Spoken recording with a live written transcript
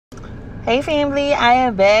Hey family, I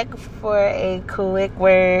am back for a quick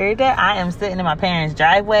word. I am sitting in my parents'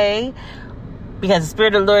 driveway because the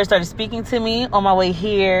Spirit of the Lord started speaking to me on my way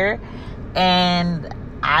here. And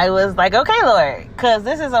I was like, okay, Lord, because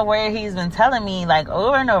this is a word he's been telling me like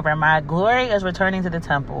over and over. My glory is returning to the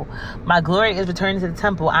temple. My glory is returning to the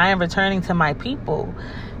temple. I am returning to my people.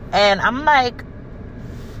 And I'm like,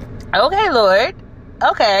 okay, Lord.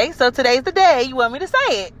 Okay, so today's the day you want me to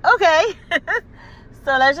say it. Okay.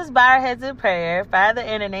 So let's just bow our heads in prayer. Father,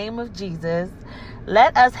 in the name of Jesus,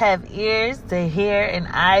 let us have ears to hear and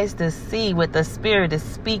eyes to see what the Spirit is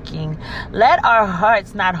speaking. Let our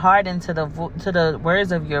hearts not harden to the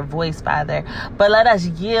words of your voice, Father, but let us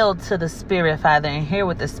yield to the Spirit, Father, and hear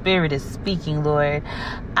what the Spirit is speaking, Lord.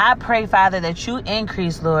 I pray, Father, that you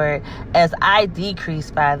increase, Lord, as I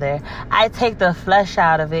decrease, Father. I take the flesh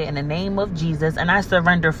out of it in the name of Jesus, and I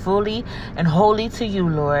surrender fully and wholly to you,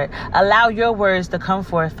 Lord. Allow your words to come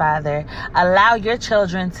forth, Father. Allow your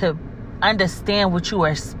children to understand what you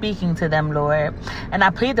are speaking to them, Lord. And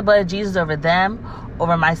I plead the blood of Jesus over them,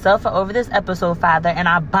 over myself, and over this episode, Father. And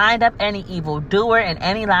I bind up any evildoer and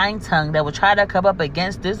any lying tongue that will try to come up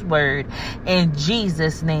against this word in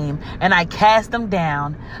Jesus' name. And I cast them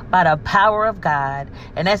down by the power of God.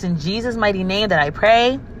 And that's in Jesus' mighty name that I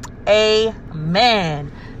pray.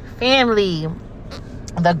 Amen. Family,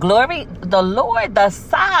 the Lord, the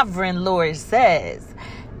sovereign Lord says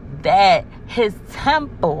that his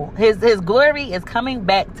temple, his glory is coming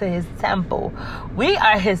back to his temple. We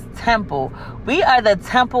are his temple. We are the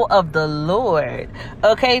temple of the Lord.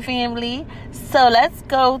 Okay, family? So let's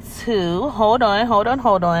go to, hold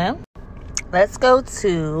on. Let's go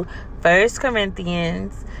to 1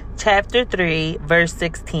 Corinthians chapter 3, verse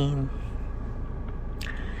 16.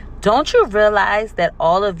 Don't you realize that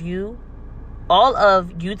all of you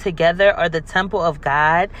together are the temple of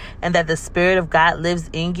God, and that the Spirit of God lives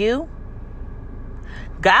in you?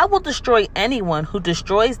 God will destroy anyone who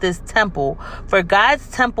destroys this temple, for God's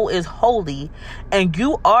temple is holy, and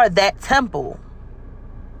you are that temple.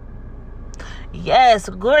 Yes,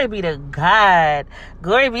 glory be to God.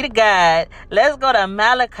 Glory be to God. Let's go to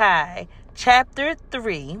Malachi chapter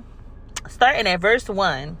 3, starting at verse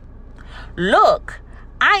 1. Look,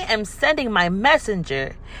 I am sending my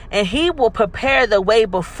messenger, and he will prepare the way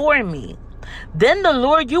before me. Then the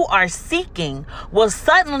Lord you are seeking will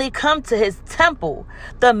suddenly come to his temple.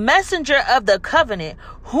 The messenger of the covenant,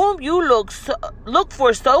 whom you look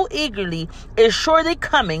for so eagerly, is surely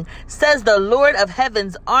coming, says the Lord of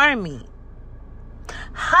heaven's army.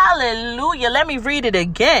 Hallelujah. Let me read it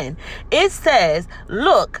again. It says,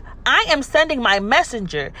 look, I am sending my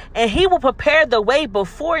messenger, and he will prepare the way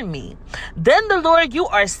before me. Then the Lord you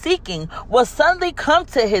are seeking will suddenly come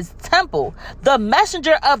to his temple. The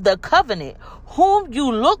messenger of the covenant, whom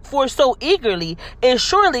you look for so eagerly, is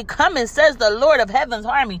surely coming, says the Lord of heaven's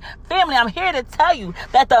army. Family, I'm here to tell you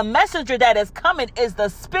that the messenger that is coming is the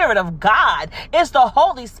Spirit of God. It's the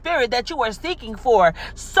Holy Spirit that you are seeking for.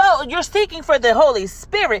 So you're seeking for the Holy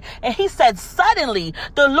Spirit. And he said, suddenly.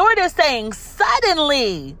 The Lord is saying,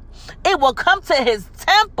 suddenly. It will come to his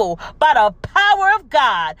temple by the power of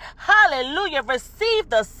God. Hallelujah. Receive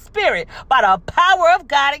the Spirit by the power of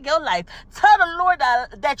God in your life. Tell the Lord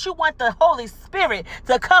that you want the Holy Spirit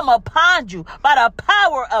to come upon you by the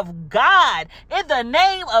power of God. In the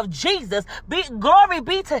name of Jesus. Glory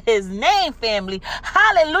be to his name, family.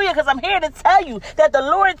 Hallelujah. Because I'm here to tell you that the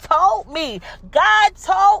Lord told me, God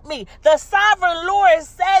told me, the sovereign Lord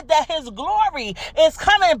said that his glory is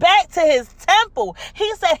coming back to his temple.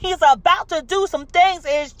 He said he's about to do some things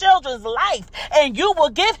in his children's life, and you will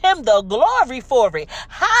give him the glory for it.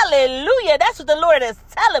 Hallelujah. That's what the Lord is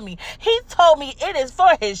telling me. He told me it is for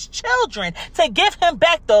his children to give him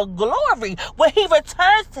back the glory. When he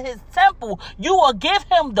returns to his temple, you will give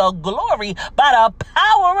him the glory by the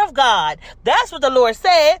power of God. That's what the Lord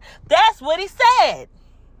said. That's what he said.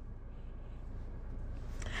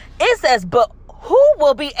 It says, but who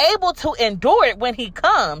will be able to endure it when he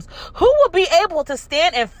comes? Who will be able to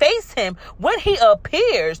stand and face him when he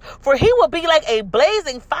appears? For he will be like a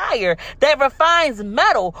blazing fire that refines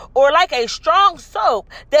metal, or like a strong soap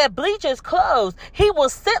that bleaches clothes. He will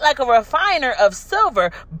sit like a refiner of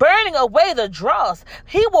silver, burning away the dross.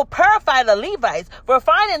 He will purify the Levites,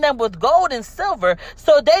 refining them with gold and silver,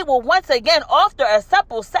 so they will once again offer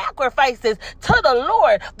acceptable sacrifices to the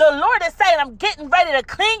Lord. The Lord is saying, I'm getting ready to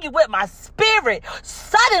clean you with my Spirit. Spirit.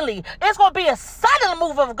 Suddenly, it's going to be a sudden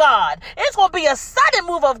move of God. It's going to be a sudden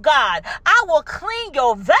move of God. I will clean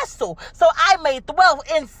your vessel so I may dwell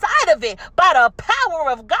inside of it by the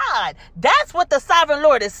power of God. That's what the sovereign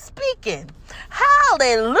Lord is speaking.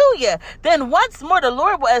 Hallelujah. Then once more the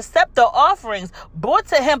Lord will accept the offerings brought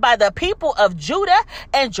to him by the people of Judah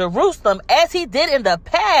and Jerusalem as he did in the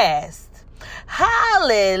past.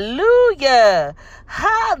 Hallelujah.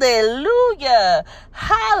 Hallelujah.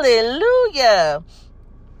 Hallelujah.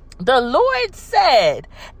 The Lord said,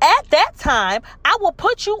 at that time, I will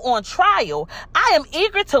put you on trial. I am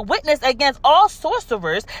eager to witness against all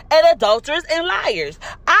sorcerers and adulterers and liars.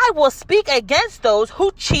 I will speak against those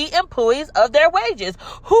who cheat employees of their wages,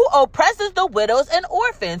 who oppresses the widows and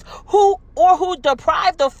orphans, who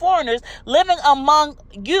deprive the foreigners living among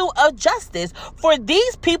you of justice. For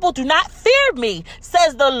these people do not fear me,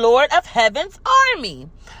 says the Lord of heaven's army.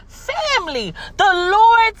 Family, the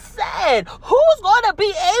Lord said, who's going to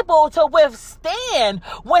be able to withstand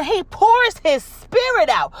when he pours his Spirit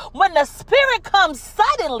out? When the Spirit comes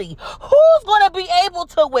suddenly, who's going to be able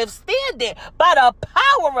to withstand it? By the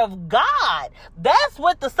power of God. That's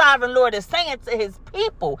what the sovereign Lord is saying to his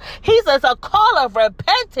people. He says a call of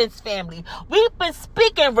repentance, family. We've been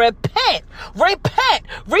speaking repent, repent,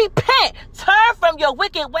 repent. Turn from your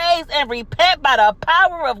wicked ways and repent by the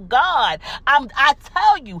power of God. I'm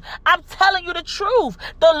telling you the truth.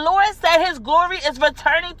 The Lord said his glory is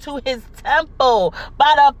returning to his temple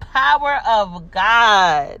by the power of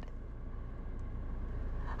God.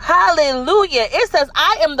 Hallelujah. It says,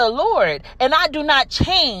 I am the Lord and I do not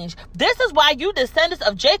change. This is why you descendants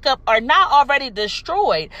of Jacob are not already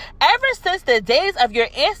destroyed. Ever since the days of your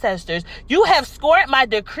ancestors, you have scorned my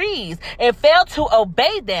decrees and failed to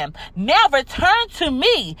obey them. Now return to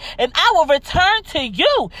me and I will return to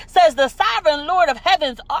you, says the sovereign Lord of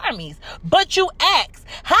heaven's armies. But you ask,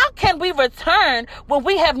 how can we return when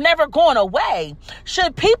we have never gone away?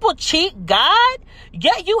 Should people cheat God?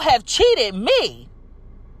 Yet you have cheated me.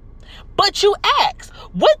 But you ask,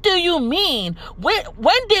 what do you mean?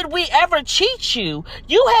 When did we ever cheat you?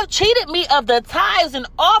 You have cheated me of the tithes and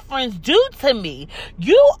offerings due to me.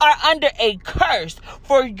 You are under a curse,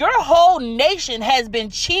 for your whole nation has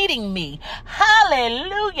been cheating me.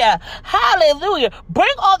 Hallelujah. Hallelujah.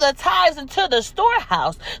 Bring all the tithes into the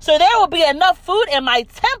storehouse, so there will be enough food in my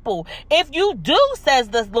temple. If you do, says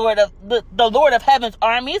the Lord of heaven's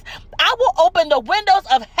armies, I will open the windows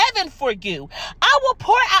of heaven for you. I will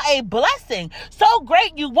pour out a blessing so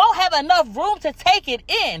great you won't have enough room to take it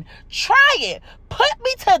in. Try it. Put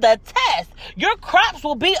me to the test. Your crops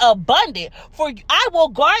will be abundant, for I will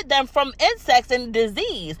guard them from insects and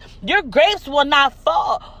disease. Your grapes will not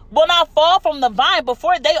fall from the vine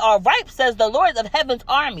before they are ripe, says the Lord of heaven's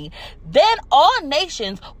army. Then all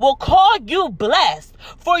nations will call you blessed,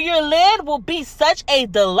 for your land will be such a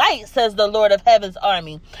delight, says the Lord of heaven's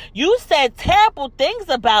army. You said terrible things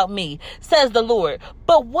about me, says the Lord.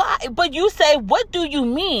 But why? But you say, what do you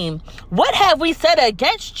mean? What have we said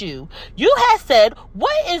against you? You have said,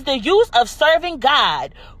 what is the use of serving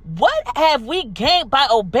God? What have we gained by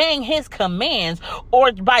obeying his commands,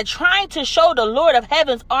 or by trying to show the Lord of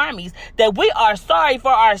heaven's armies that we are sorry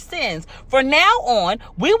for our sins? For now on,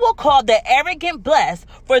 we will call the arrogant blessed,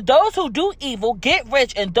 for those who do evil get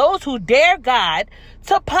rich, and those who dare God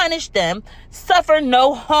to punish them suffer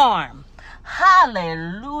no harm.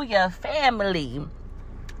 Hallelujah, family.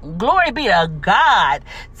 Glory be to God.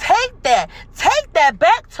 Take that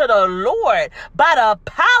back to the Lord by the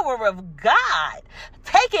power of God.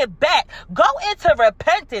 Take it back. Go into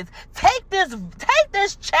repentance. Take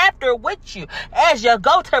this chapter with you as you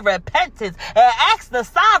go to repentance and ask the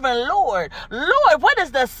sovereign Lord, what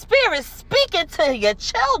is the Spirit speaking to your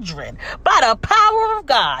children by the power of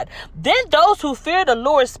God? Then those who fear the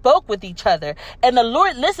Lord spoke with each other, and the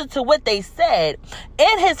Lord listened to what they said.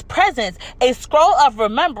 In his presence, a scroll of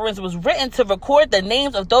remembrance was written to record the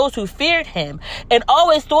names of those who feared him and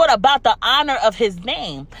always thought about the honor of his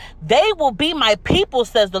name. They will be my people,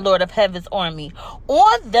 says the Lord of heaven's army.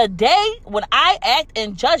 On the day when I act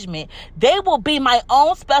in judgment, they will be my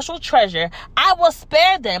own special treasure. I will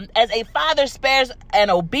spare them as a father spares an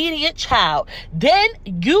obedient child. Then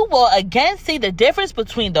you will again see the difference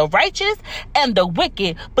between the righteous and the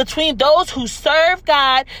wicked, between those who serve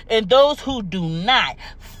God and those who do not.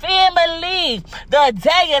 Family, the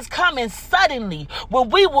day is coming suddenly when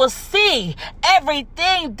we will see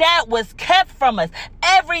everything that was kept from us,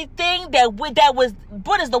 everything that was,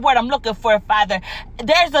 what is the word I'm looking for, Father?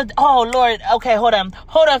 Lord, okay, hold on,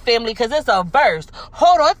 family, because it's a verse.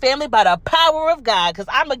 Hold on, family, by the power of God, because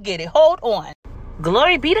I'm going to get it. Hold on.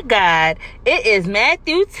 Glory be to God. It is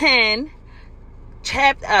Matthew 10,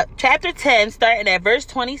 chapter 10, starting at verse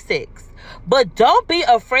 26. But don't be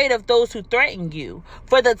afraid of those who threaten you,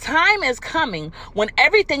 for the time is coming when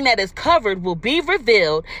everything that is covered will be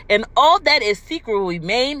revealed, and all that is secret will be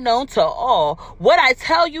made known to all. What I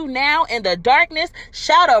tell you now in the darkness,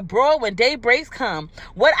 shout abroad when day breaks come.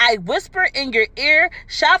 What I whisper in your ear,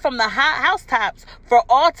 shout from the housetops for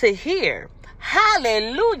all to hear.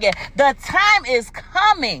 Hallelujah. The time is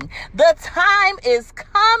coming. The time is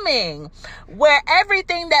coming where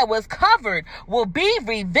everything that was covered will be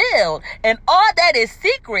revealed, and all that is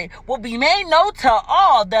secret will be made known to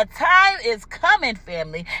all. The time is coming,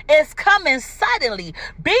 family. It's coming suddenly.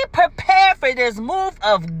 Be prepared for this move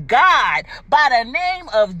of God by the name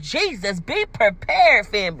of Jesus. Be prepared,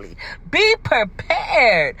 family. Be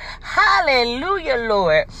prepared. Hallelujah,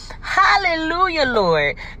 Lord. Hallelujah,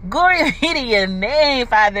 Lord. Glory be to your name,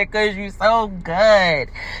 Father, because you're so good.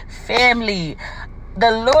 Family,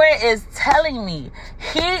 the Lord is telling me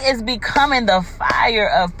He is becoming the fire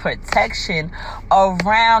of protection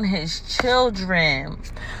around His children.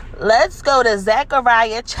 Let's go to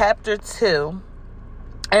Zechariah chapter 2.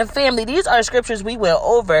 And family, these are scriptures we went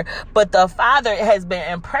over, but the Father has been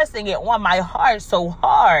impressing it on my heart so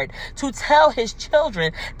hard to tell His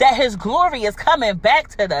children that His glory is coming back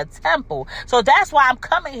to the temple. So that's why I'm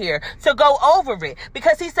coming here to go over it,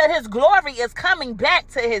 because He said His glory is coming back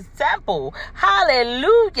to His temple.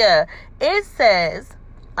 Hallelujah. It says,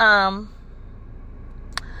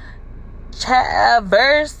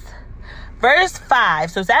 Verse 5.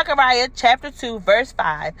 So Zechariah chapter 2, verse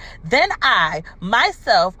 5. Then I,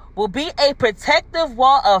 myself, will be a protective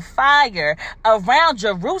wall of fire around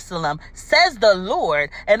Jerusalem, says the Lord,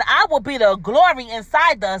 and I will be the glory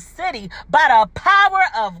inside the city by the power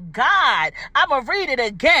of God. I'm going to read it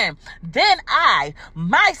again. Then I,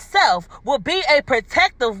 myself, will be a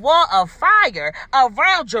protective wall of fire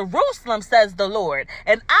around Jerusalem, says the Lord,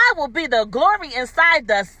 and I will be the glory inside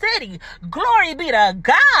the city. Glory be to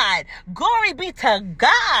God. Glory be to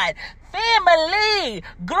God. Family,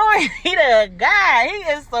 glory be to God. He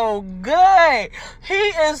is so good. He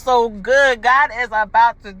is so good. God is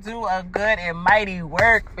about to do a good and mighty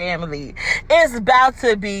work, family. It's about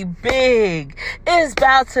to be big. It's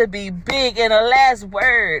about to be big. And the last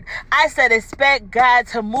word, I said expect God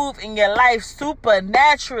to move in your life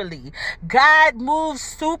supernaturally. God moves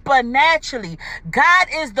supernaturally. God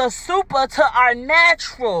is the super to our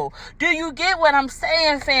natural. Do you get what I'm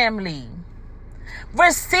saying, family?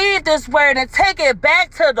 Receive this word and take it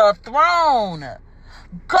back to the throne.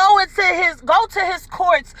 Go to his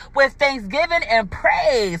courts with thanksgiving and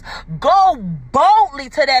praise. Go boldly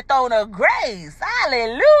to that throne of grace.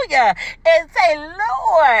 Hallelujah. And say,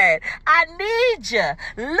 Lord, I need you.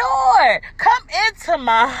 Lord, come into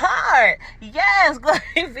my heart. Yes, glory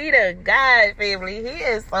be to God, family. He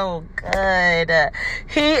is so good.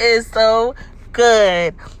 He is so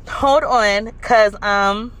good. Hold on, because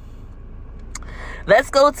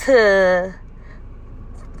let's go to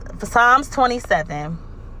Psalms 27.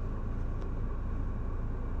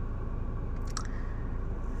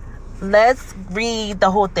 Let's read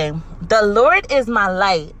the whole thing. The Lord is my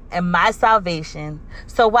light and my salvation,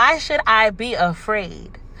 so why should I be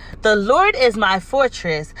afraid? The Lord is my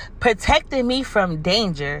fortress, protecting me from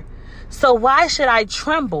danger, so why should I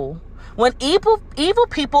tremble? When evil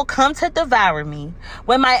people come to devour me,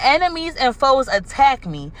 when my enemies and foes attack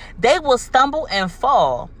me, they will stumble and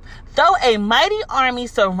fall. Though a mighty army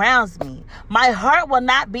surrounds me, my heart will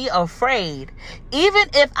not be afraid. Even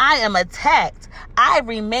if I am attacked, I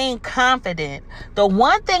remain confident. The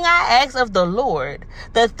one thing I ask of the Lord,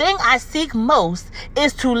 the thing I seek most,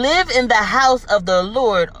 is to live in the house of the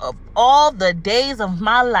Lord of all the days of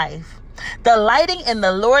my life, delighting in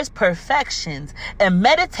the Lord's perfections and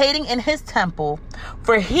meditating in His temple.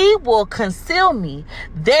 For He will conceal me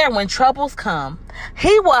there when troubles come.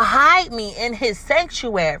 He will hide me in His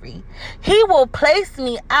sanctuary. He will place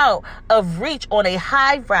me out of reach on a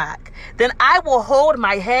high rock. Then I will hold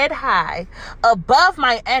my head high above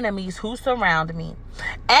my enemies who surround me.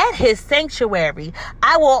 At His sanctuary,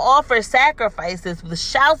 I will offer sacrifices with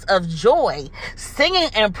shouts of joy, singing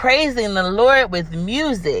and praising the Lord with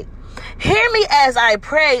music. Hear me as I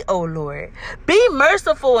pray, O Lord. Be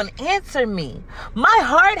merciful and answer me. My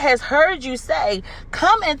heart has heard you say,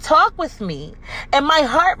 come and talk with me. And my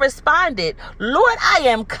heart responded, Lord, I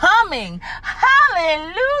am coming.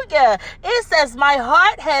 Hallelujah. It says, my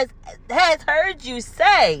heart has has heard you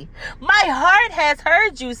say. My heart has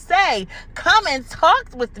heard you say, come and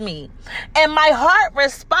talk with me. And my heart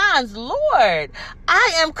responds, Lord,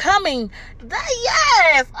 I am coming.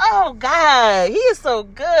 Yes. Oh God, he is so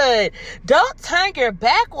good. Don't turn your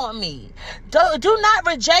back on me. Do not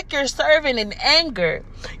reject your servant in anger.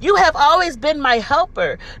 You have always been my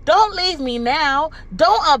helper. Don't leave me now.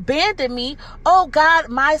 Don't abandon me, oh God,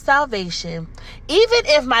 my salvation. Even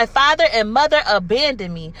if my father and mother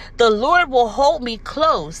abandon me, the Lord will hold me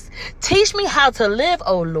close. Teach me how to live,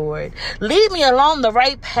 O Lord. Lead me along the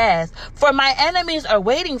right path, for my enemies are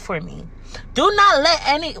waiting for me. Do not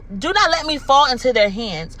let me fall into their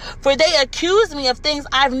hands, for they accuse me of things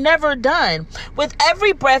I've never done. With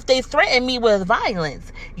every breath they threaten me with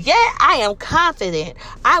violence. Yet I am confident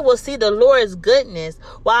I will see the Lord's goodness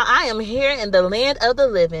while I am here in the land of the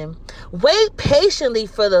living. Wait patiently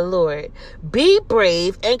for the Lord. Be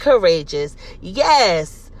brave and courageous.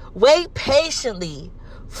 Yes, wait patiently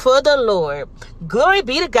for the Lord. Glory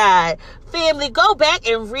be to God. Family, go back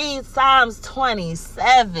and read Psalms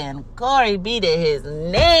 27. Glory be to his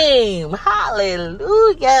name.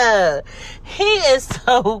 Hallelujah. He is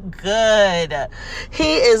so good.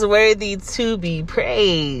 He is worthy to be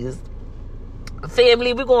praised.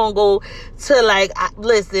 Family, we're going to go to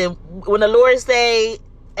listen, when the Lord say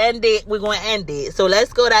end it, we're going to end it. So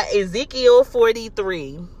let's go to Ezekiel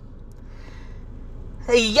 43.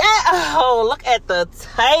 Yeah, oh, look at the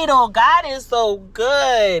title. God is so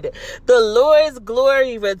good. The Lord's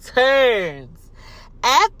glory returns.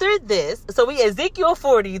 After this, so we Ezekiel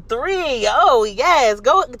 43. Oh, yes.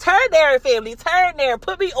 Go turn there, family. Turn there.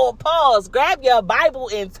 Put me on pause. Grab your Bible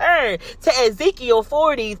and turn to Ezekiel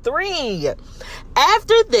 43.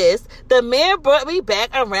 After this, the man brought me back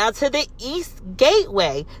around to the east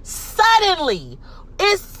gateway. Suddenly,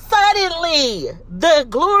 the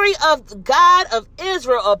glory of God of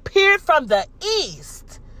Israel appeared from the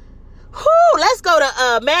east. Let's go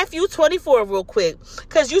to Matthew 24 real quick.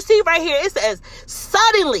 Because you see right here, it says,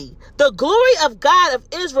 suddenly, the glory of God of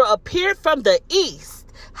Israel appeared from the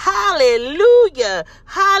east. Hallelujah.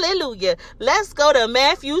 Hallelujah. Let's go to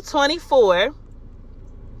Matthew 24.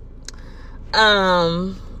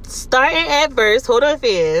 Starting at verse, hold on,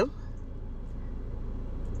 fam.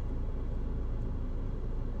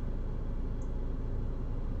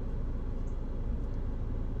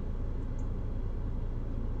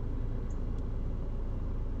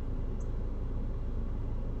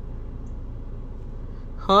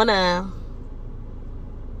 Hold on.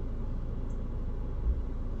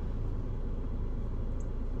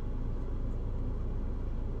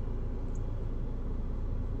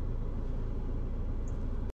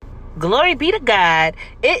 Glory be to God.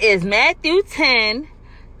 It is Matthew 10,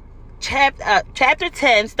 chapter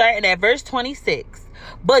 10, starting at verse 26.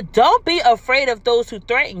 But don't be afraid of those who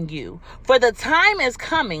threaten you, for the time is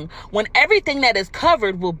coming when everything that is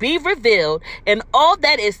covered will be revealed, and all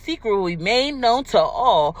that is secret will be made known to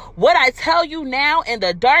all. What I tell you now in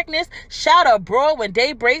the darkness, shout abroad when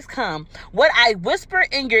day breaks come. What I whisper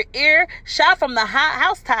in your ear, shout from the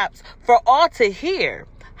housetops for all to hear.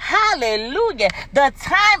 Hallelujah. The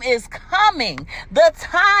time is coming. The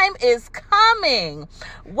time is coming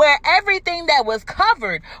where everything that was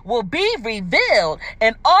covered will be revealed,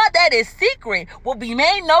 and all that is secret will be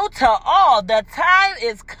made known to all. The time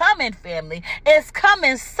is coming, family. It's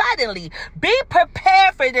coming suddenly. Be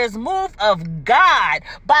prepared for this move of God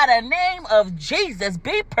by the name of Jesus.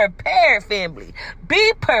 Be prepared, family.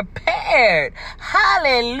 Be prepared.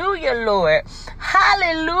 Hallelujah, Lord.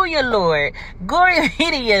 Hallelujah, Lord. Glory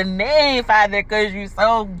be to your name, Father, because you're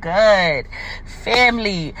so good.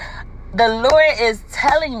 Family, the Lord is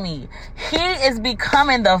telling me he is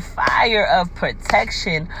becoming the fire of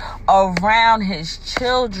protection around his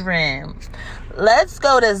children. Let's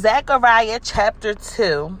go to Zechariah chapter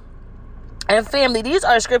 2. And family, these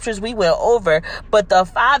are scriptures we went over, but the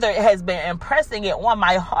Father has been impressing it on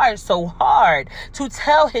my heart so hard to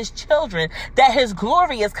tell his children that his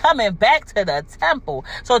glory is coming back to the temple.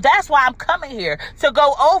 So that's why I'm coming here to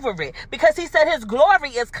go over it, because he said his glory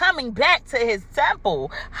is coming back to his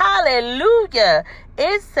temple. Hallelujah.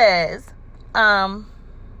 It says,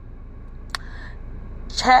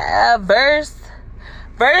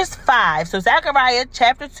 Verse 5. So Zechariah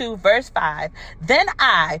chapter 2, verse 5. Then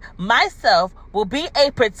I, myself, will be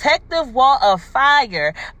a protective wall of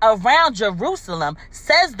fire around Jerusalem,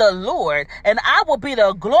 says the Lord, and I will be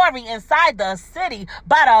the glory inside the city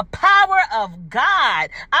by the power of God.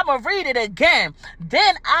 I'm going to read it again.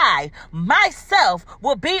 Then I, myself,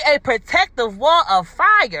 will be a protective wall of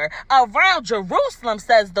fire around Jerusalem,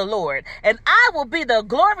 says the Lord, and I will be the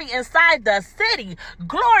glory inside the city.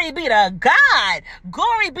 Glory be to God.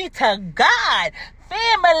 Glory be to God.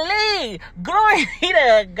 Family, glory be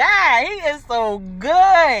to God. He is so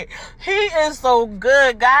good. He is so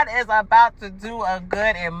good. God is about to do a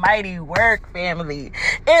good and mighty work, family.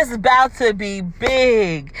 It's about to be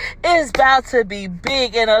big. It's about to be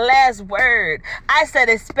big. And the last word, I said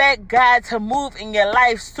expect God to move in your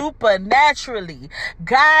life supernaturally.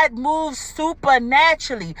 God moves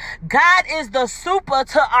supernaturally. God is the super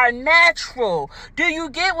to our natural. Do you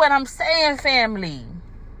get what I'm saying, family?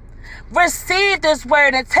 Receive this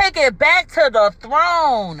word and take it back to the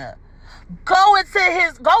throne. Go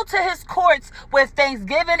to his courts with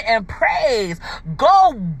thanksgiving and praise.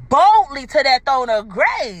 Go boldly to that throne of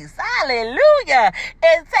grace. Hallelujah.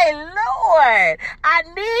 And say, Lord, I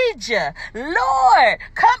need you. Lord,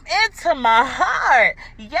 come into my heart.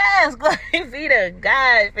 Yes, glory be to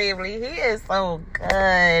God, family. He is so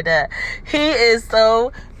good. He is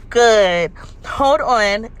so good. Hold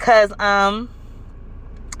on, because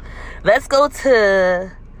let's go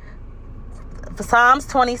to Psalms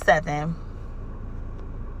 27.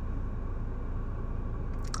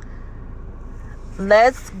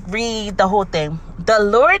 Let's read the whole thing. The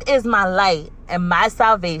Lord is my light and my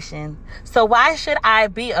salvation, so why should I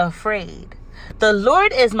be afraid? The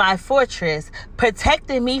Lord is my fortress,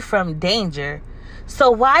 protecting me from danger, so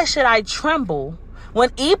why should I tremble? When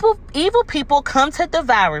evil people come to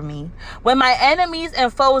devour me, when my enemies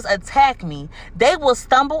and foes attack me, they will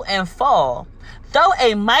stumble and fall. Though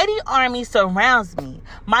a mighty army surrounds me,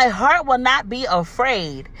 my heart will not be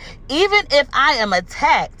afraid. Even if I am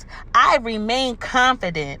attacked, I remain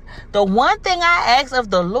confident. The one thing I ask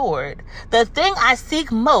of the Lord, the thing I seek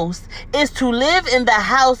most, is to live in the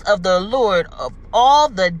house of the Lord of all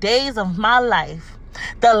the days of my life,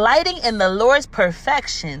 delighting in the Lord's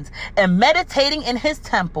perfections and meditating in his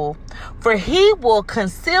temple. For he will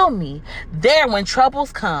conceal me there when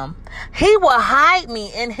troubles come. He will hide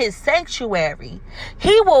me in his sanctuary.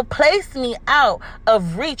 He will place me out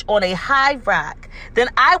of reach on a high rock. Then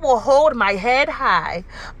I will hold my head high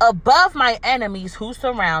above my enemies who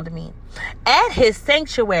surround me. At his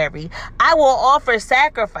sanctuary, I will offer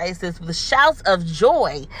sacrifices with shouts of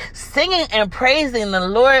joy, singing and praising the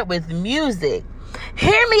Lord with music.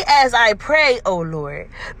 Hear me as I pray, O Lord.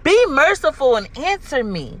 Be merciful and answer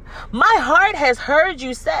me. My heart has heard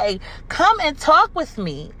you say, come and talk with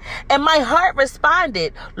me. And my heart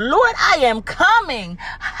responded, Lord, I am coming.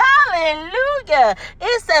 Hallelujah.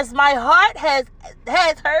 It says, my heart has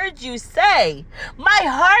heard you say. My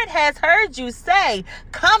heart has heard you say,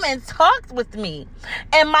 come and talk with me.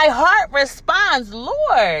 And my heart responds,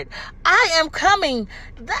 Lord, I am coming.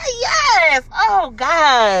 Yes. Oh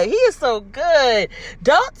God, he is so good.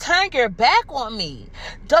 Don't turn your back on me.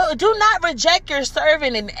 Do not reject your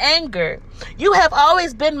servant in anger. You have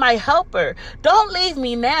always been my helper. Don't leave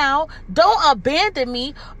me now. Don't abandon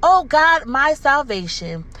me, oh God, my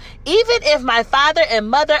salvation. Even if my father and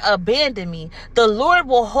mother abandon me, the Lord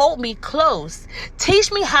will hold me close.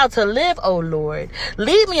 Teach me how to live, O Lord.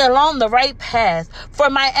 Lead me along the right path,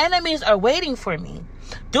 for my enemies are waiting for me.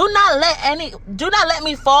 Do not let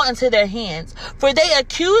me fall into their hands, for they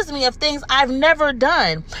accuse me of things I've never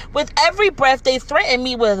done. With every breath they threaten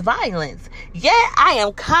me with violence. Yet I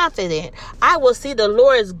am confident I will see the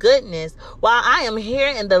Lord's goodness while I am here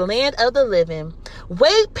in the land of the living.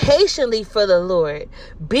 Wait patiently for the Lord.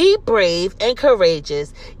 Be brave and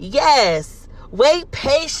courageous. Yes, wait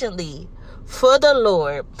patiently for the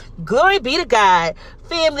Lord. Glory be to God.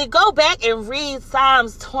 Family, go back and read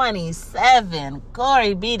Psalms 27.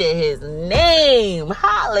 Glory be to his name.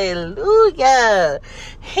 Hallelujah.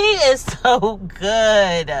 He is so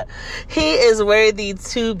good. He is worthy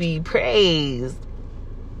to be praised.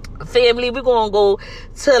 Family, we're going to go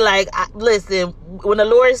to listen, when the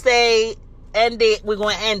Lord say end it, we're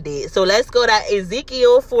going to end it. So let's go to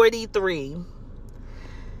Ezekiel 43.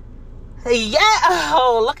 Yeah,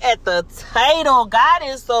 oh, look at the title. God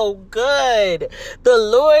is so good. The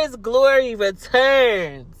Lord's glory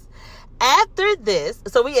returns. After this,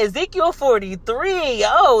 so we Ezekiel 43.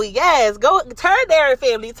 Oh, yes. Go turn there,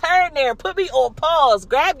 family. Turn there. Put me on pause.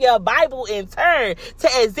 Grab your Bible and turn to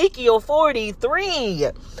Ezekiel 43.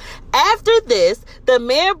 After this, the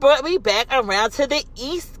man brought me back around to the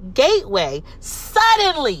east gateway.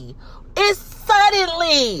 Suddenly, it's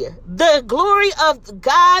Suddenly, the glory of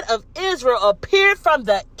God of Israel appeared from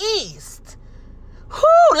the east.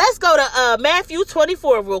 Let's go to Matthew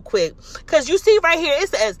 24 real quick. Because you see right here, it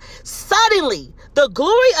says, suddenly, the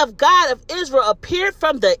glory of God of Israel appeared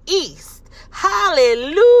from the east.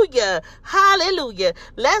 Hallelujah. Hallelujah.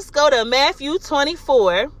 Let's go to Matthew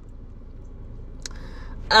 24.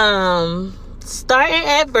 Starting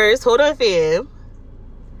at verse, hold on, fam.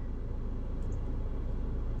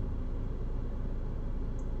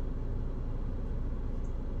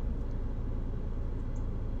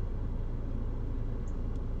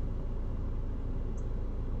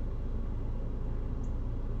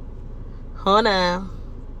 Hold on.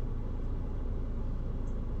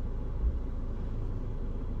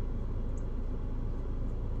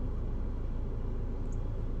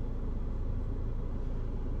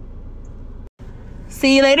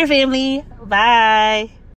 See you later, family. Bye.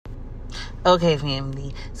 Okay,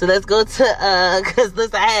 family. So let's go to, cause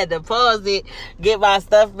listen, I had to pause it, get my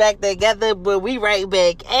stuff back together, but we right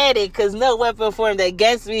back at it, cause no weapon formed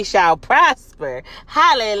against me shall prosper.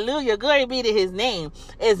 Hallelujah. Glory be to his name.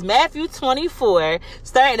 It's Matthew 24,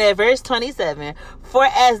 starting at verse 27. For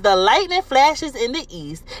as the lightning flashes in the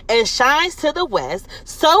east and shines to the west,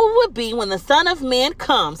 so it would be when the Son of Man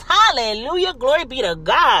comes. Hallelujah. Glory be to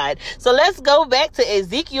God. So let's go back to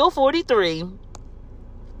Ezekiel 43.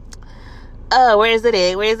 Where is it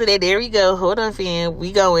at? Where is it at? There we go. Hold on, fam.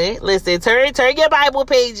 We going. Listen, turn your Bible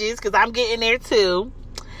pages, because I'm getting there too.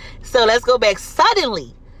 So let's go back.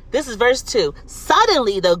 Suddenly, this is verse 2.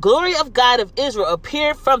 Suddenly, the glory of God of Israel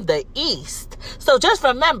appeared from the east. So just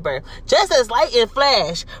remember, just as light and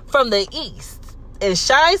flash from the east and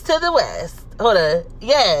shines to the west. Hold on.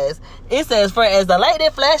 Yes. It says, for as the light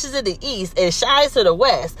that flashes in the east and shines to the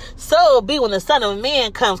west, so it will be when the Son of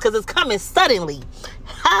Man comes, because it's coming suddenly.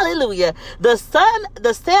 Hallelujah. The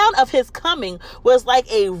sound of his coming was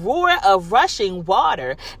like a roar of rushing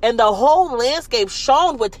water, and the whole landscape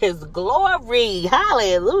shone with his glory.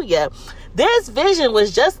 Hallelujah. This vision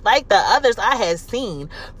was just like the others I had seen.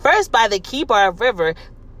 First by the Kibar River,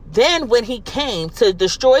 then when he came to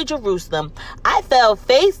destroy Jerusalem, I fell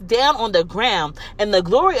face down on the ground, and the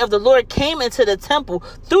glory of the Lord came into the temple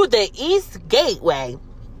through the east gateway.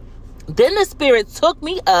 Then the Spirit took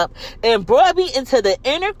me up and brought me into the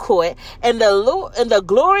inner court, and the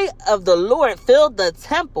glory of the Lord filled the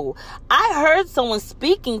temple. I heard someone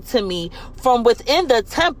speaking to me from within the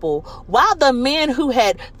temple, while the man who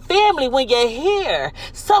had family, when you hear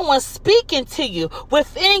someone speaking to you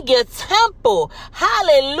within your temple,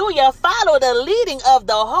 hallelujah, follow the leading of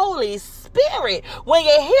the Holy Spirit. When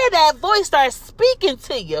you hear that voice start speaking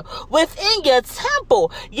to you within your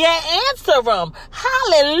temple, you answer them.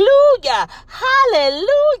 Hallelujah.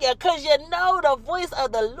 Hallelujah. Because you know the voice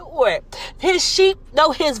of the Lord. His sheep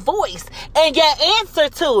know his voice, and you answer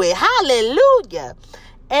to it. Hallelujah.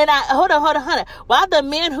 And hold on. While the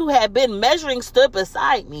man who had been measuring stood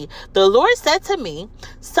beside me, the Lord said to me,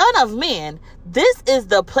 Son of man, this is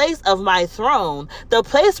the place of my throne, the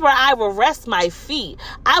place where I will rest my feet.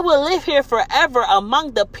 I will live here forever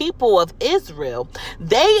among the people of Israel.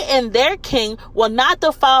 They and their king will not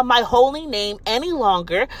defile my holy name any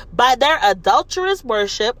longer by their adulterous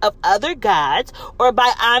worship of other gods, or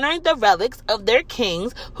by honoring the relics of their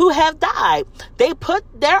kings who have died. They put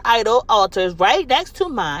their idol altars right next to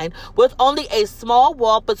mine, with only a small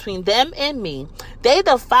wall between them and me. They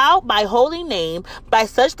defiled my holy name by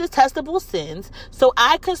such detestable sins, so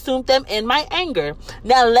I consumed them in my anger.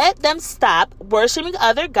 Now let them stop worshiping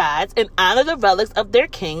other gods and honor the relics of their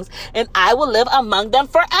kings, and I will live among them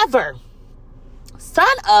forever. Son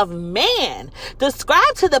of man,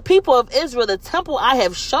 describe to the people of Israel the temple I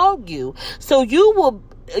have shown you, so you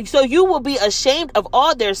will be ashamed of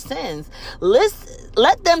all their sins.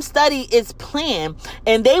 Let them study its plan,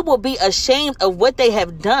 and they will be ashamed of what they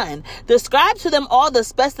have done. Describe to them all the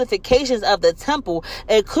specifications of the temple,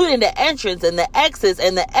 including the entrance and the exits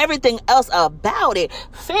and the everything else about it.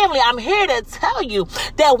 Family, I'm here to tell you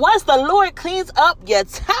that once the Lord cleans up your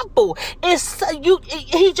temple,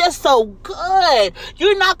 He's just so good.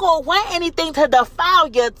 You're not going to want anything to defile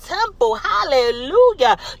your temple.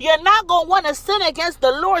 Hallelujah. You're not going to want to sin against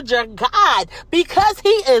the Lord your God, because He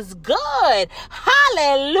is good.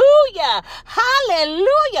 Hallelujah.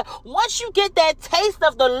 Hallelujah. Once you get that taste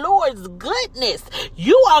of the Lord's goodness,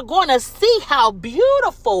 you are going to see how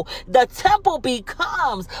beautiful the temple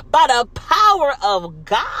becomes by the power of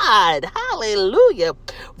God. Hallelujah.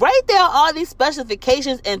 Write down all these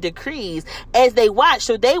specifications and decrees as they watch,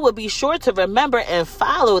 so they will be sure to remember and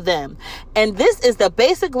follow them. And this is the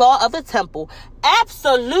basic law of the temple: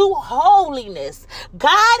 absolute holiness. God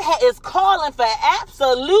God is calling for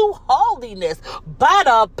absolute holiness by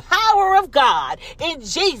the power of God in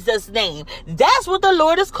Jesus' name. That's what the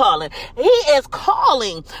Lord is calling. He is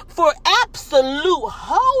calling for absolute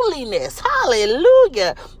holiness.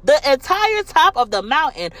 Hallelujah. The entire top of the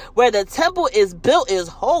mountain where the temple is built is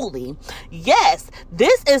holy. Yes,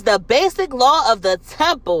 this is the basic law of the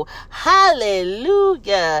temple.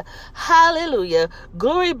 Hallelujah. Hallelujah.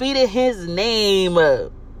 Glory be to his name.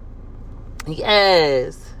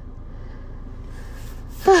 Yes.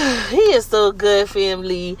 He is so good,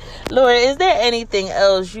 family. Lord, is there anything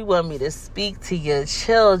else you want me to speak to your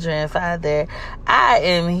children, Father? I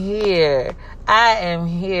am here. I am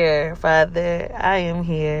here, Father. I am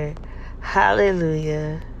here.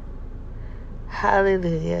 Hallelujah.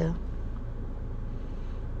 Hallelujah.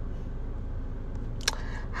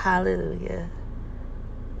 Hallelujah.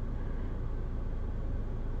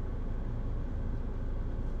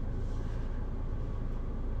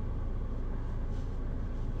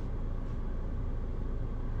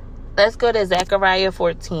 Let's go to Zechariah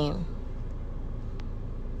 14.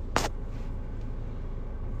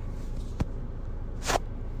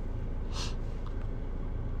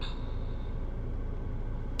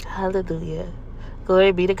 Hallelujah.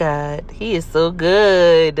 Glory be to God. He is so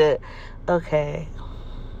good. Okay.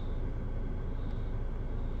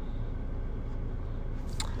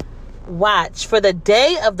 Watch, for the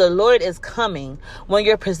day of the Lord is coming, when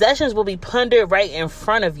your possessions will be plundered right in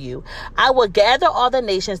front of you. I will gather all the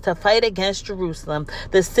nations to fight against Jerusalem.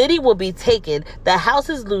 The city will be taken, the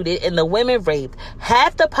houses looted, and the women raped.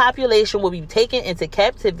 Half the population will be taken into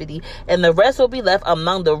captivity, and the rest will be left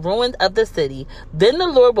among the ruins of the city. Then the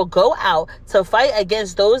Lord will go out to fight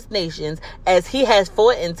against those nations as he has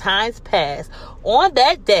fought in times past. On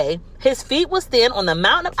that day, his feet will stand on the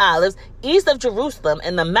Mount of Olives east of Jerusalem,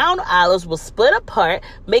 and the Mount of Olives will split apart,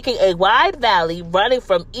 making a wide valley running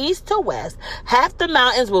from east to west. Half the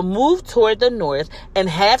mountains will move toward the north and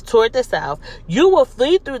half toward the south. You will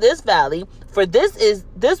flee through this valley, for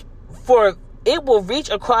it will reach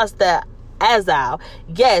across the Azal.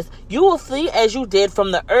 Yes, you will flee as you did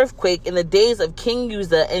from the earthquake in the days of King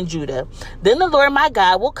Uzziah and Judah. Then the Lord my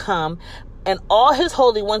God will come, and all his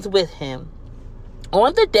holy ones with him.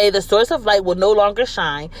 On the day the source of light will no longer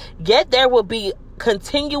shine, yet there will be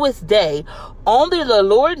continuous day. Only the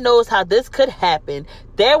Lord knows how this could happen.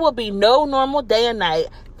 There will be no normal day and night,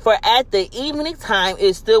 for at the evening time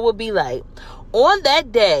it still will be light. On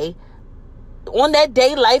that day,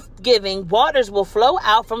 life-giving waters will flow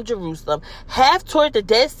out from Jerusalem, half toward the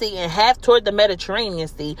Dead Sea and half toward the Mediterranean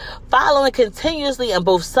Sea, following continuously in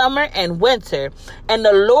both summer and winter. And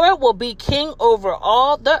the Lord will be king over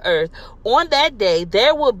all the earth. On that day,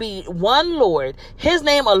 there will be one Lord. His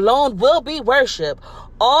name alone will be worshipped.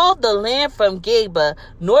 All the land from Geba,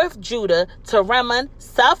 North Judah, to Rimmon,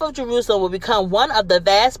 south of Jerusalem, will become one of the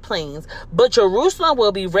vast plains. But Jerusalem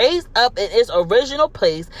will be raised up in its original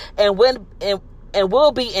place and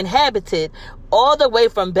will be inhabited all the way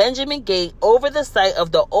from Benjamin Gate over the site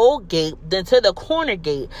of the old gate, then to the corner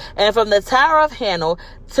gate, and from the Tower of Hanel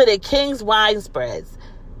to the king's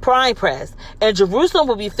prime press. And Jerusalem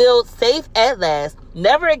will be filled safe at last,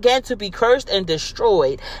 never again to be cursed and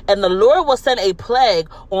destroyed. And the Lord will send a plague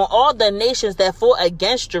on all the nations that fought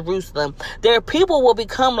against Jerusalem. Their people will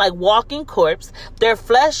become like walking corpse, their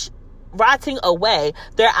flesh rotting away.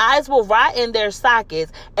 Their eyes will rot in their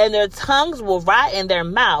sockets, and their tongues will rot in their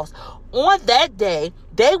mouths. On that day,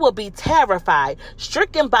 they will be terrified,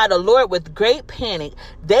 stricken by the Lord with great panic.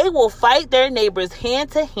 They will fight their neighbors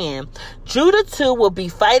hand to hand. Judah too will be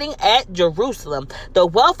fighting at Jerusalem. The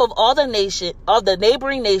wealth of all the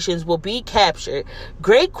neighboring nations will be captured.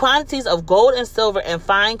 Great quantities of gold and silver and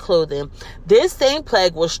fine clothing. This same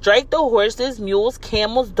plague will strike the horses, mules,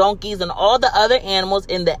 camels, donkeys, and all the other animals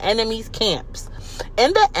in the enemy's camps.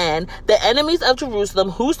 In the end, the enemies of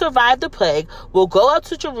Jerusalem who survived the plague will go up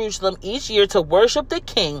to Jerusalem each year to worship the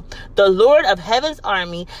King, the Lord of Heaven's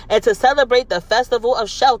army, and to celebrate the festival of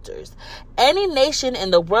shelters. Any nation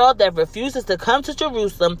in the world that refuses to come to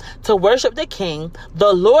Jerusalem to worship the King,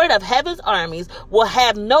 the Lord of Heaven's armies, will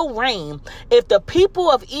have no rain. If the people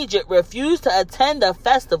of Egypt refuse to attend the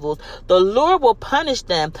festivals, the Lord will punish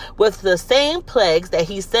them with the same plagues that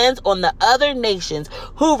he sends on the other nations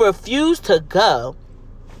who refuse to go.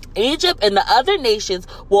 Egypt and the other nations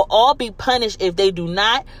will all be punished if they do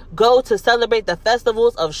not go to celebrate the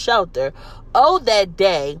festivals of shelter. On that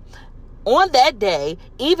day,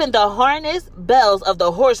 even the harness bells of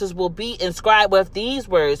the horses will be inscribed with these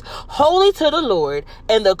words: Holy to the Lord.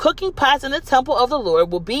 And the cooking pots in the temple of the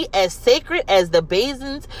Lord will be as sacred as the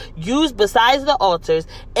basins used beside the altars.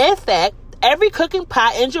 In fact, Every cooking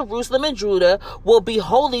pot in Jerusalem and Judah will be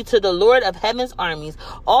holy to the Lord of heaven's armies.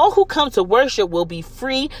 All who come to worship will be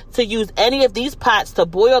free to use any of these pots to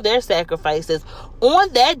boil their sacrifices.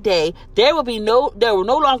 On that day, there will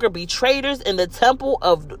no longer be traitors in the temple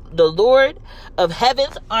of the Lord of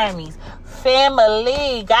heaven's armies.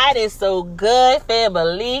 Family, God is so good.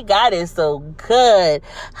 Family, God is so good.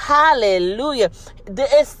 Hallelujah.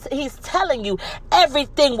 He's telling you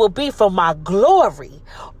everything will be for my glory.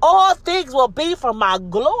 All things will be for my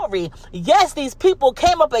glory. Yes, these people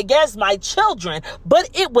came up against my children, but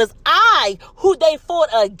it was I who they fought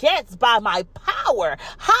against by my power.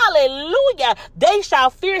 Hallelujah. They shall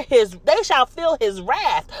feel his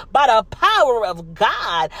wrath by the power of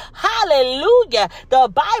God. Hallelujah. The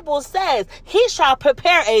Bible says he shall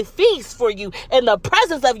prepare a feast for you in the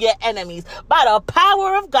presence of your enemies by the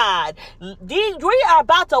power of God. We are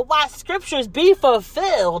about to watch scriptures be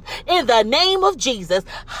fulfilled in the name of Jesus.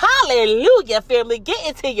 Hallelujah, family. Get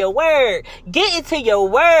into your word. Get into your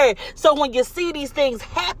word. So when you see these things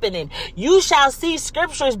happening, you shall see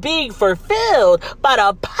scriptures being fulfilled by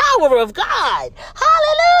the power of God.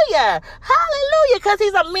 Hallelujah. Hallelujah. Because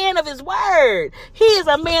he's a man of his word. He is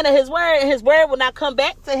a man of his word, and his word will not come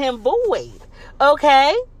back to him void.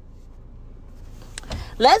 Okay?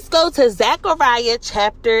 Let's go to Zechariah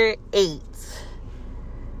chapter 8.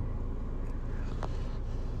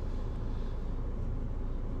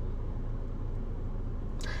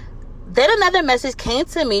 Then another message came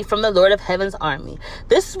to me from the Lord of Heaven's army.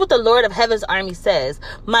 This is what the Lord of Heaven's army says.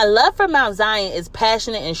 My love for Mount Zion is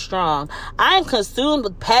passionate and strong. I am consumed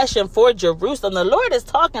with passion for Jerusalem. The Lord is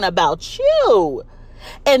talking about you.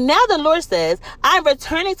 And now the Lord says, I'm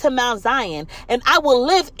returning to Mount Zion and I will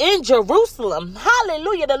live in Jerusalem.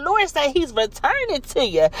 Hallelujah. The Lord said he's returning to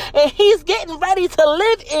you and he's getting ready to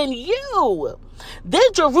live in you. Then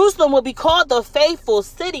Jerusalem will be called the faithful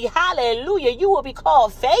city. Hallelujah. You will be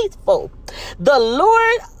called faithful.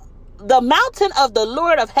 The mountain of the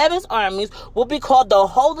Lord of Heaven's armies will be called the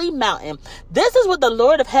holy mountain. This is what the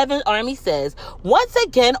Lord of Heaven's army says. Once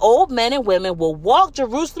again, old men and women will walk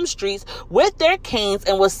Jerusalem streets with their canes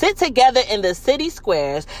and will sit together in the city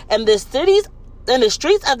squares, and the streets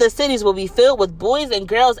of the cities will be filled with boys and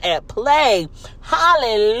girls at play.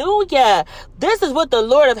 Hallelujah. This is what the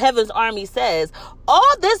Lord of Heaven's army says.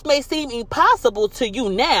 All this may seem impossible to you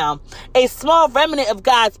now, a small remnant of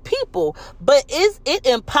God's people, but is it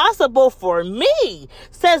impossible for me?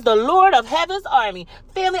 Says the Lord of Heaven's army.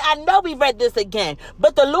 Family, I know we read this again,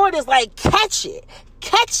 but the Lord is like, catch it.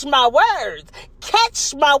 Catch my words.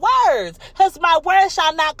 Catch my words. Because my words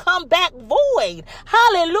shall not come back void.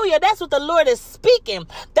 Hallelujah. That's what the Lord is speaking.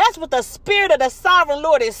 That's what the Spirit of the Sovereign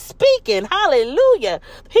Lord is speaking. Hallelujah.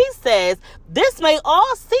 He says, this may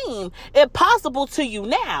all seem impossible to you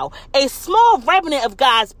now, a small remnant of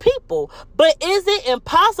God's people, but is it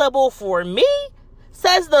impossible for me?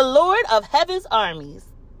 Says the Lord of Heaven's armies.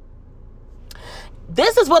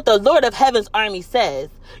 This is what the Lord of Heaven's army says.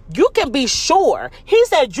 You can be sure. He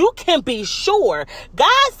said you can be sure.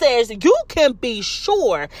 God says you can be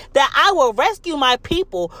sure that I will rescue my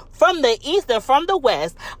people from the east and from the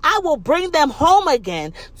west. I will bring them home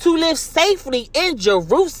again to live safely in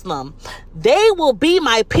Jerusalem. They will be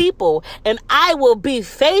my people, and I will be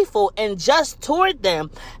faithful and just toward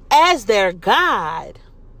them as their God.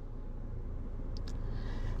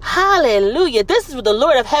 Hallelujah. This is what the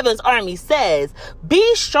Lord of Heaven's army says.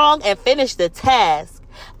 Be strong and finish the task.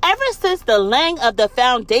 Ever since the laying of the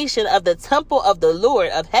foundation of the temple of the Lord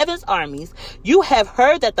of Heaven's armies, you have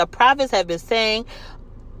heard that the prophets have been saying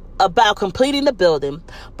about completing the building.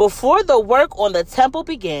 Before the work on the temple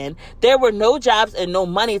began, there were no jobs and no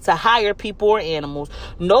money to hire people or animals.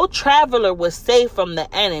 No traveler was safe from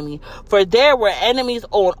the enemy, for there were enemies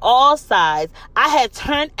on all sides. I had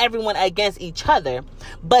turned everyone against each other.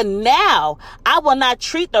 But now I will not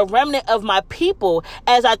treat the remnant of my people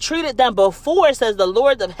as I treated them before, says the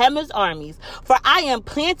Lord of Heaven's armies. For I am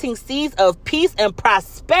planting seeds of peace and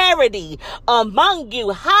prosperity among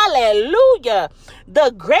you. Hallelujah.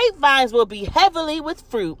 The grapevines will be heavily with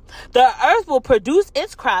fruit. The earth will produce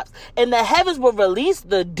its crops, and the heavens will release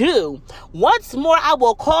the dew. Once more, I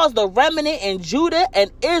will cause the remnant in Judah and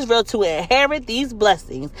Israel to inherit these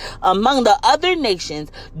blessings. Among the other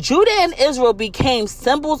nations, Judah and Israel became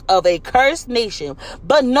symbols of a cursed nation,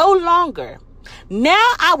 but no longer.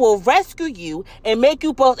 Now I will rescue you and make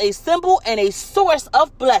you both a symbol and a source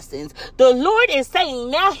of blessings. The Lord is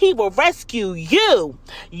saying now he will rescue you.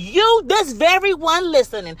 You, this very one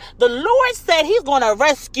listening. The Lord said he's going to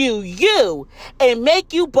rescue you and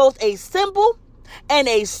make you both a symbol and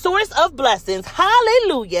a source of blessings.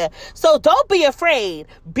 Hallelujah. So don't be afraid.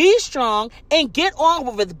 Be strong and get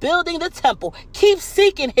on with building the temple. Keep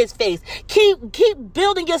seeking his face. Keep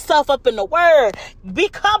building yourself up in the word.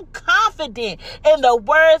 Become confident in the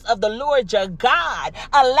words of the Lord your God.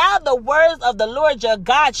 Allow the words of the Lord your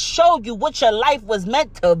God show you what your life was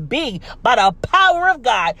meant to be by the power of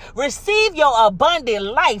God. Receive your abundant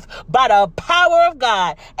life by the power of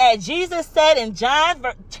God. As Jesus said in John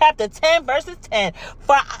chapter 10 verses 10,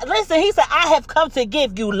 for listen, he said, I have come to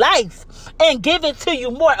give you life and give it to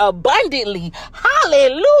you more abundantly.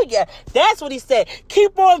 Hallelujah. That's what he said.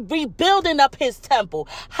 Keep on rebuilding up his temple.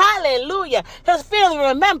 Hallelujah. His family,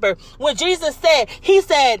 remember when Jesus said, he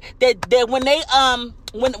said that when they,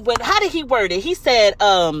 when how did he word it? He said,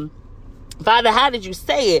 Father, how did you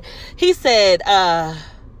say it? He said,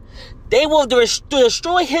 they will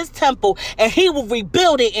destroy his temple and he will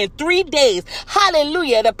rebuild it in 3 days.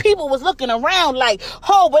 Hallelujah. The people was looking around like,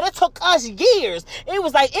 oh, but it took us years. It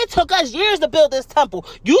was like, it took us years to build this temple.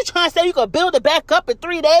 You trying to say you could build it back up in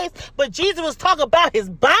 3 days? But Jesus was talking about his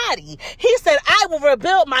body. He said, I will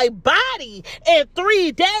rebuild my body in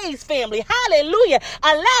 3 days, family. Hallelujah.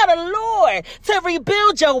 Allow the Lord to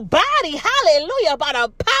rebuild your body. Hallelujah. By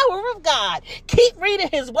the power of God. Keep reading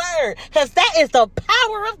his word, because that is the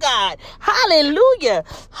power of God. Hallelujah.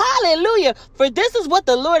 Hallelujah. For this is what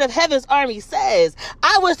the Lord of Heaven's army says.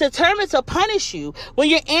 I was determined to punish you when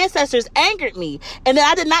your ancestors angered me, and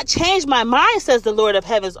that I did not change my mind, says the Lord of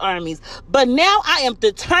Heaven's armies. But now I am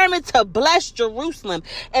determined to bless Jerusalem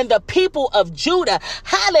and the people of Judah.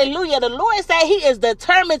 Hallelujah. The Lord said he is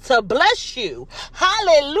determined to bless you.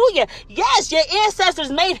 Hallelujah. Yes, your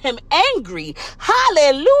ancestors made him angry.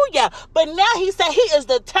 Hallelujah. But now he said he is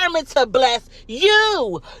determined to bless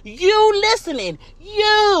you. You listening,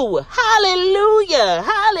 you. Hallelujah.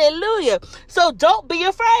 Hallelujah. So don't be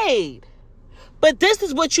afraid. But this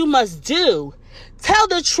is what you must do. Tell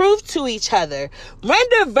the truth to each other.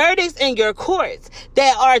 Render verdicts in your courts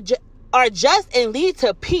that are just and lead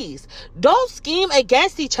to peace. Don't scheme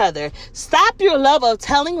against each other. Stop your love of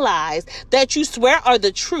telling lies that you swear are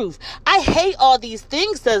the truth. I hate all these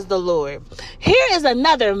things, says the Lord. Here is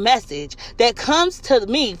another message that comes to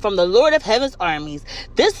me from the Lord of Heaven's armies.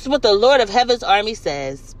 This is what the Lord of Heaven's army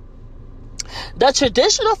says. The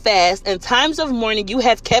traditional fast and times of mourning you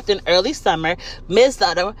have kept in early summer,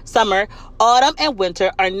 midsummer, autumn, and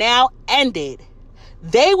winter are now ended.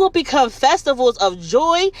 They will become festivals of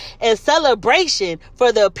joy and celebration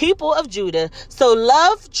for the people of Judah. So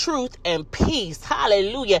love, truth, and peace.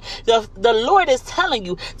 Hallelujah. The Lord is telling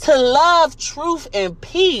you to love, truth, and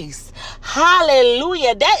peace.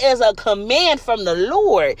 Hallelujah. That is a command from the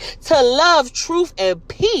Lord, to love, truth, and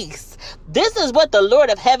peace. This is what the Lord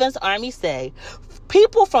of Heaven's army say.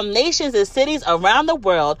 People from nations and cities around the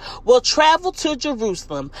world will travel to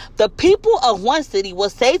Jerusalem. The people of one city will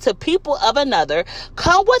say to people of another,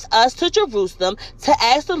 come with us to Jerusalem to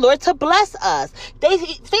ask the Lord to bless us.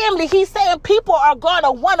 Family, he's saying people are going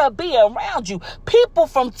to want to be around you. People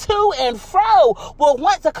from to and fro will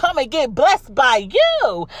want to come and get blessed by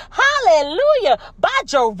you. Hallelujah. By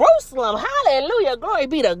Jerusalem. Hallelujah. Glory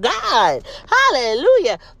be to God.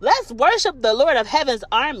 Hallelujah. Let's worship the Lord of Heaven's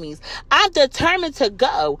armies. I'm determined to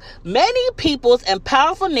go. Many peoples and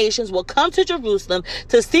powerful nations will come to Jerusalem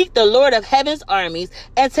to seek the Lord of Heaven's armies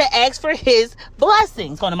and to ask for his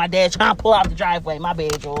blessings. Going to my dad trying to pull out the driveway. My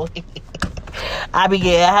bad, Joel. I be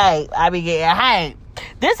getting hype.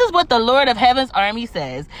 This is what the Lord of Heaven's army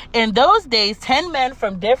says. In those days, 10 men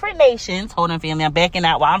from different nations, hold on, family, I'm backing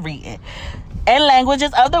out while I'm reading, and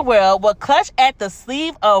languages of the world will clutch at the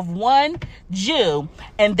sleeve of one Jew,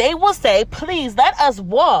 and they will say, please let us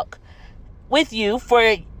walk with you,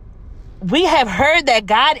 for we have heard that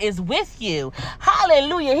God is with you.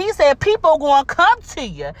 Hallelujah. He said people going to come to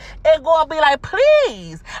you and going to be like,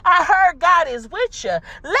 please, I heard God is with you.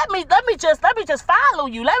 Let me just follow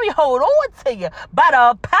you. Let me hold on to you by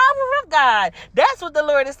the power of God. That's what the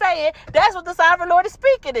Lord is saying. That's what the sovereign Lord is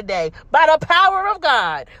speaking today. By the power of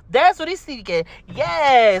God. That's what he's seeking.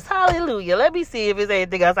 Yes. Hallelujah. Let me see if there's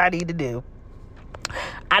anything else I need to do.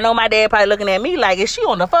 I know my dad probably looking at me like, is she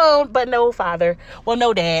on the phone? But no, Father. Well,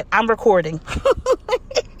 no, Dad. I'm recording.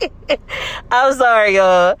 I'm sorry,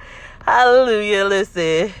 y'all. Hallelujah.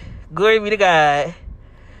 Listen. Glory be to God.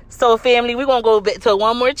 So, family, we're going to go back to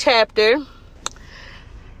one more chapter.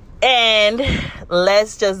 And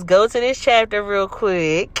let's just go to this chapter real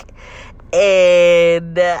quick.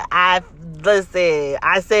 And I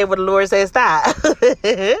said what the Lord said, stop.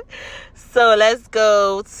 So, let's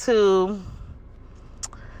go to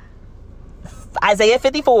Isaiah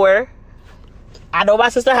 54. I know my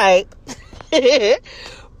sister hype.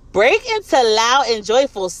 Break into loud and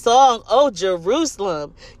joyful song, O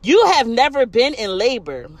Jerusalem. You have never been in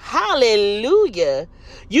labor. Hallelujah.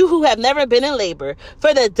 You who have never been in labor.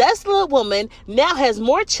 For the desolate woman now has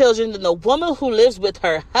more children than the woman who lives with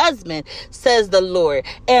her husband, says the Lord.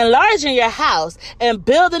 Enlarge in your house and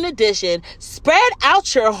build an addition. Spread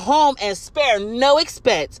out your home and spare no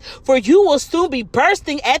expense, for you will soon be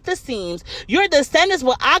bursting at the seams. Your descendants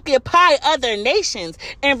will occupy other nations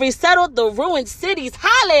and resettle the ruined cities.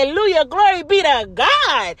 Hallelujah. Glory be to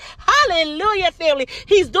God. Hallelujah, family.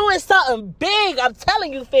 He's doing something big. I'm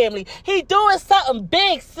telling you, family. He's doing something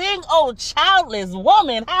big. Sing, oh childless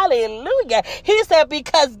woman. Hallelujah. He said,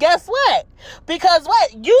 because guess what? Because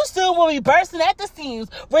what? You soon will be bursting at the seams.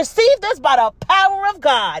 Receive this by the power of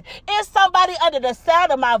God. Is somebody under the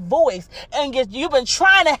sound of my voice and you've been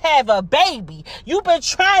trying to have a baby? You've been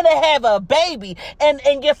trying to have a baby and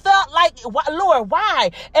you felt like, Lord,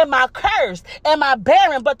 why am I cursed? Am I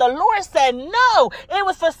barren? But the Lord said, no, it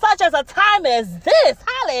was for such as a time as this.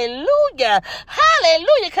 Hallelujah.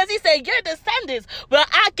 Hallelujah. Because he said, your descendants will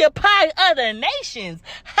occupy other nations.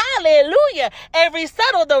 Hallelujah. And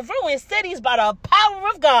resettle the ruined cities by the power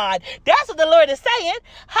of God. That's what the Lord is saying.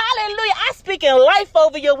 Hallelujah. I speak in life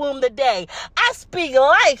over your womb today. I speak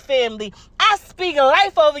life, family. I speak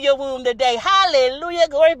life over your womb today. Hallelujah.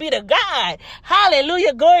 Glory be to God.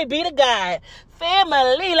 Hallelujah. Glory be to God.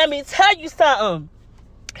 Family, let me tell you something.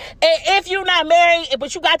 And if you're not married,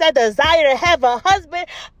 but you got that desire to have a husband,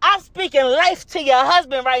 I'm speaking life to your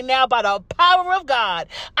husband right now by the power of God.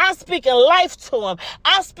 I'm speaking life to him.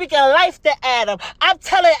 I'm speaking life to Adam. I'm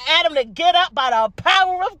telling Adam to get up by the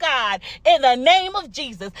power of God in the name of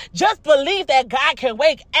Jesus. Just believe that God can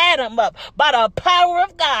wake Adam up by the power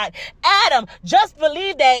of God. Adam, just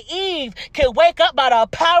believe that Eve can wake up by the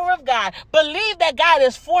power of God. Believe that God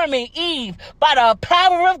is forming Eve by the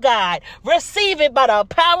power of God. Receive it by the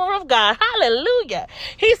power of God. Hallelujah.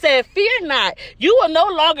 He said, fear not. You will no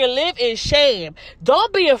longer live in shame.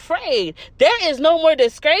 Don't be afraid. There is no more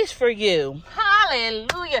disgrace for you.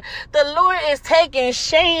 Hallelujah. The Lord is taking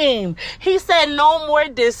shame. He said no more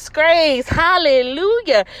disgrace.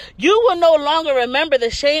 Hallelujah. You will no longer remember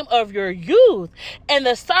the shame of your youth and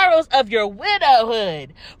the sorrows of your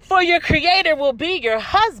widowhood. For your Creator will be your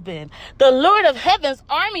husband. The Lord of heaven's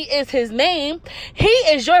army is his name. He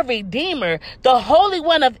is your Redeemer, the Holy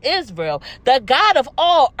One of Israel, the God of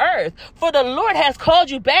all earth. For the Lord has called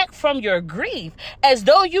you back from your grief, as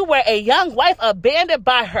though you were a young wife abandoned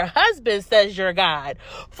by her husband, says your God.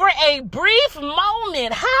 For a brief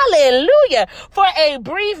moment, hallelujah, for a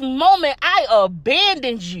brief moment I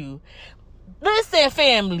abandoned you. Listen,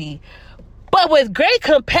 family, but with great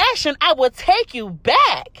compassion I will take you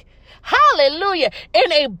back. Hallelujah.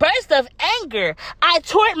 In a burst of anger, I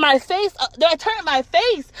turned my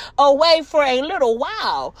face away for a little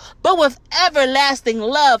while. But with everlasting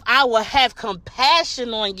love, I will have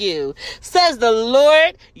compassion on you, says the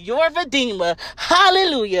Lord, your Redeemer.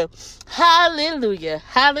 Hallelujah. Hallelujah.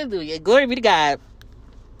 Hallelujah. Glory be to God.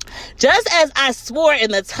 Just as I swore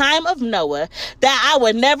in the time of Noah that I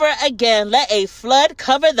would never again let a flood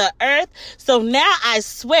cover the earth, so now I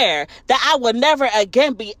swear that I will never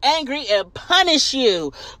again be angry and punish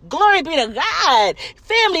you. Glory be to God.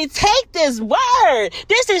 Family, take this word.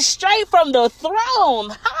 This is straight from the throne.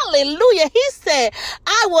 Hallelujah. He said,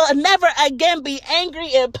 I will never again be angry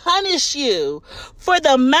and punish you. For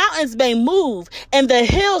the mountains may move and the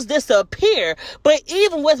hills disappear, but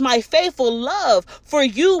even with my faithful love for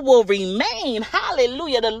you will remain.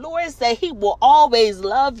 Hallelujah. The Lord said he will always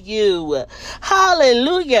love you.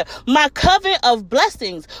 Hallelujah. My covenant of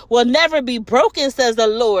blessings will never be broken, says the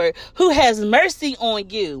Lord, who has mercy on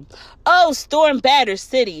you. Oh, storm-battered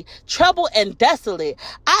city, troubled and desolate,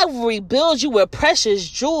 I will rebuild you with precious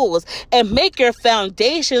jewels and make your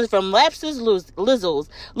foundations from lapis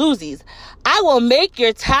lazuli. I will make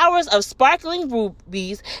your towers of sparkling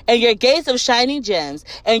rubies and your gates of shining gems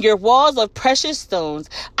and your walls of precious stones.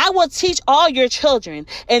 I will teach all your children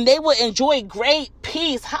and they will enjoy great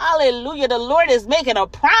peace. Hallelujah. The Lord is making a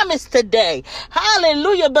promise today.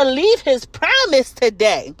 Hallelujah. Believe his promise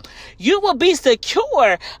today. You will be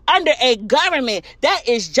secure under a government that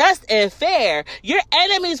is just and fair. Your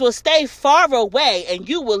enemies will stay far away and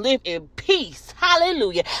you will live in peace.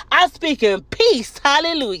 Hallelujah. I speak in peace.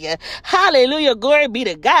 Hallelujah. Hallelujah. Glory be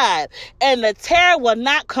to God. And the terror will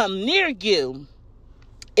not come near you.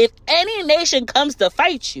 If any nation comes to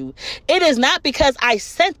fight you, it is not because I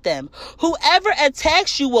sent them. Whoever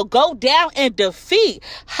attacks you will go down in defeat.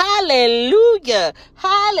 Hallelujah.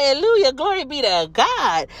 Hallelujah. Glory be to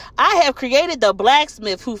God. I have created the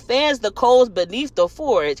blacksmith who fans the coals beneath the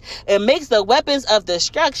forge and makes the weapons of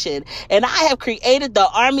destruction. And I have created the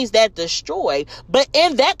armies that destroy. But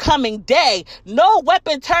in that coming day, no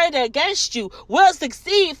weapon turned against you will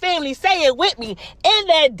succeed. Family, say it with me. In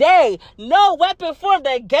that day, no weapon formed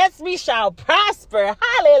against me shall prosper.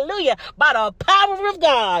 Hallelujah. By the power of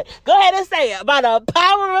God. Go ahead and say it. By the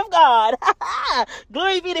power of God.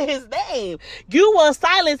 Glory be to his name. You will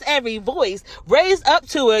silence every voice raised up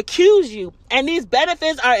to accuse you. And these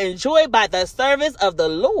benefits are enjoyed by the servants of the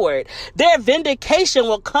Lord. Their vindication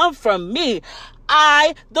will come from me.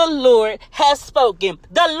 I, the Lord, has spoken.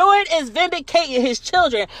 The Lord is vindicating his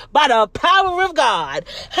children by the power of God.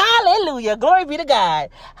 Hallelujah. Glory be to God.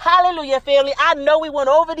 Hallelujah, family. I know we went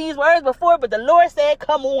over these words before, but the Lord said,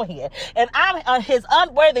 come on here. And I'm his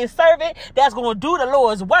unworthy servant that's going to do the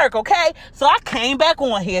Lord's work, okay? So I came back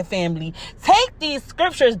on here, family. Take these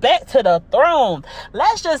scriptures back to the throne.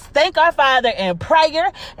 Let's just thank our Father in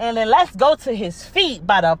prayer, and then let's go to his feet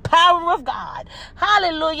by the power of God.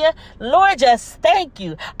 Hallelujah. Lord, just thank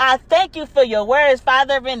you. I thank you for your words,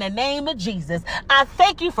 Father, in the name of Jesus. I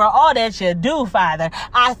thank you for all that you do, Father.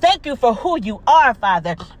 I thank you for who you are,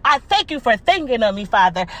 Father. I thank you for thinking of me,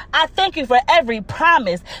 Father. I thank you for every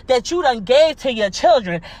promise that you done gave to your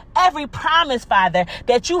children. Every promise, Father,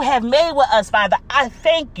 that you have made with us, Father. I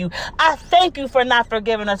thank you. I thank you for not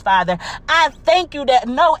forgiving us, Father. I thank you that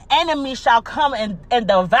no enemy shall come and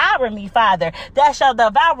devour me, Father. That shall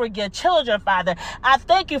devour your children, Father. I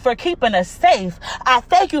thank you for keeping us safe. I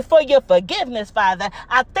thank you for your forgiveness, Father.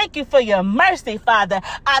 I thank you for your mercy, Father.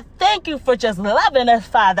 I thank you for just loving us,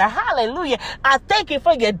 Father. Hallelujah. I thank you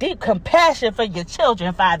for your deep compassion for your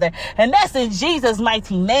children, Father. And that's in Jesus'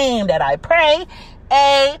 mighty name that I pray.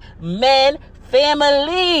 Amen.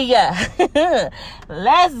 Family,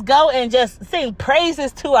 let's go and just sing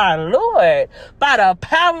praises to our Lord by the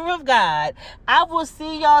power of God. I will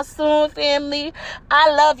see y'all soon, family. I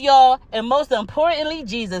love y'all, and most importantly,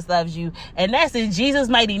 Jesus loves you. And that's in Jesus'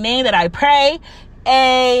 mighty name that I pray.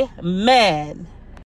 Amen.